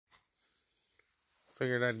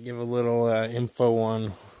Figured I'd give a little info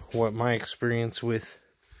on what my experience with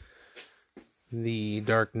the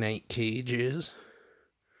Dark Knight cage is.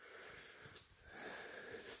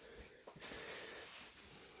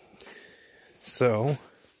 So,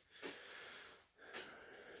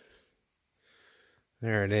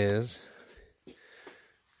 there it is.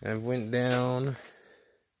 I went down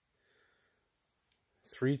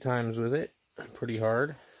 3 times with it, pretty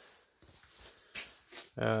hard.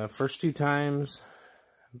 First 2 times,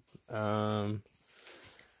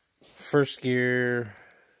 first gear,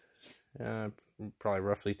 probably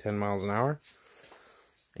roughly 10 miles an hour,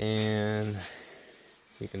 and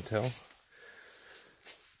you can tell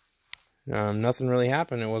nothing really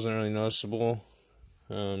happened. It wasn't really noticeable,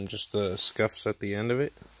 just the scuffs at the end of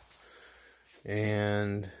it.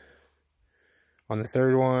 And on the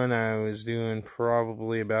third one, I was doing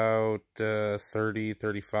probably about 30,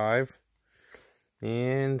 35,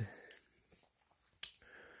 and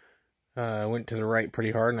I went to the right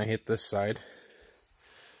pretty hard, and I hit this side.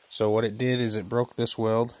 So what it did is it broke this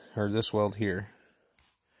weld, or this weld here,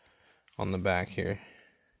 on the back here,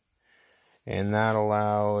 and that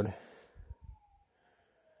allowed,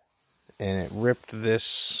 and it ripped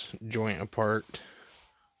this joint apart,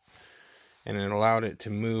 and it allowed it to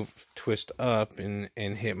move, twist up, and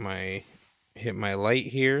hit my light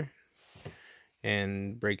here,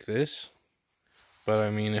 and break this. But I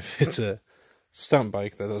mean, if it's a stunt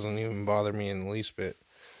bike, that doesn't even bother me in the least bit.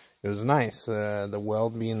 It was nice, the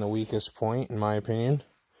weld being the weakest point, in my opinion.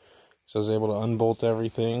 So I was able to unbolt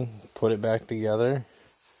everything, put it back together,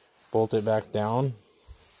 bolt it back down,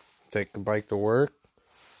 take the bike to work,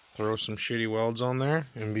 throw some shitty welds on there,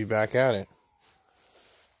 and be back at it.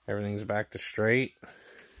 Everything's back to straight.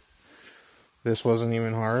 This wasn't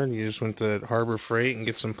even hard. You just went to Harbor Freight and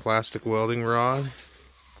get some plastic welding rod.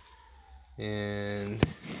 And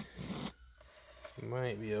you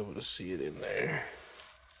might be able to see it in there.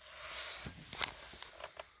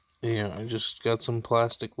 Yeah, I just got some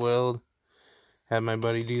plastic weld. Had my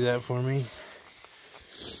buddy do that for me.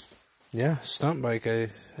 Yeah, stunt bike.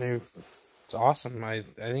 It's awesome. I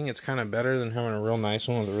think it's kind of better than having a real nice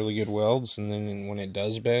one with really good welds, and then when it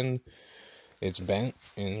does bend, it's bent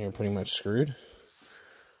and you're pretty much screwed.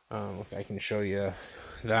 I can show you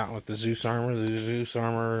that with the Zeus armor. The Zeus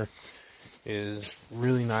armor is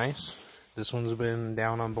really nice. This one's been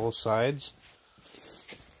down on both sides.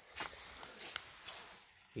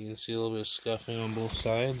 You can see a little bit of scuffing on both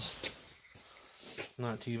sides.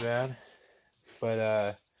 Not too bad.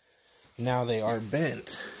 But now they are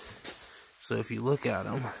bent. So if you look at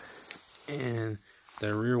them, and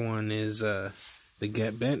the rear one is the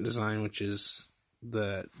Get Bent design, which is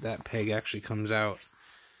that peg actually comes out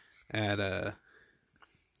at a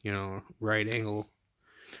right angle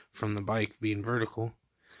from the bike being vertical.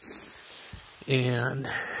 And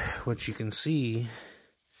what you can see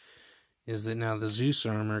is that now the Zeus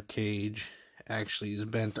armor cage actually is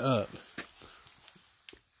bent up,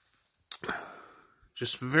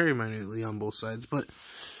 just very minutely on both sides. But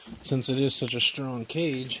since it is such a strong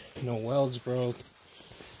cage, no welds broke,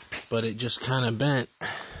 but it just kind of bent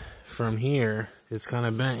from here. It's kind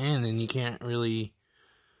of bent in, and you can't really,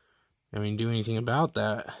 do anything about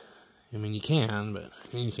that. You can, but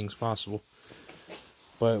anything's possible.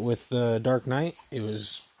 But with the Dark Knight, it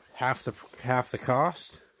was half the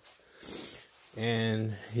cost.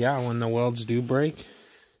 And yeah, when the welds do break,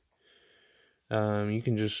 you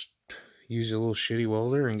can just use a little shitty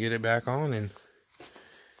welder and get it back on and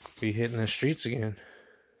be hitting the streets again.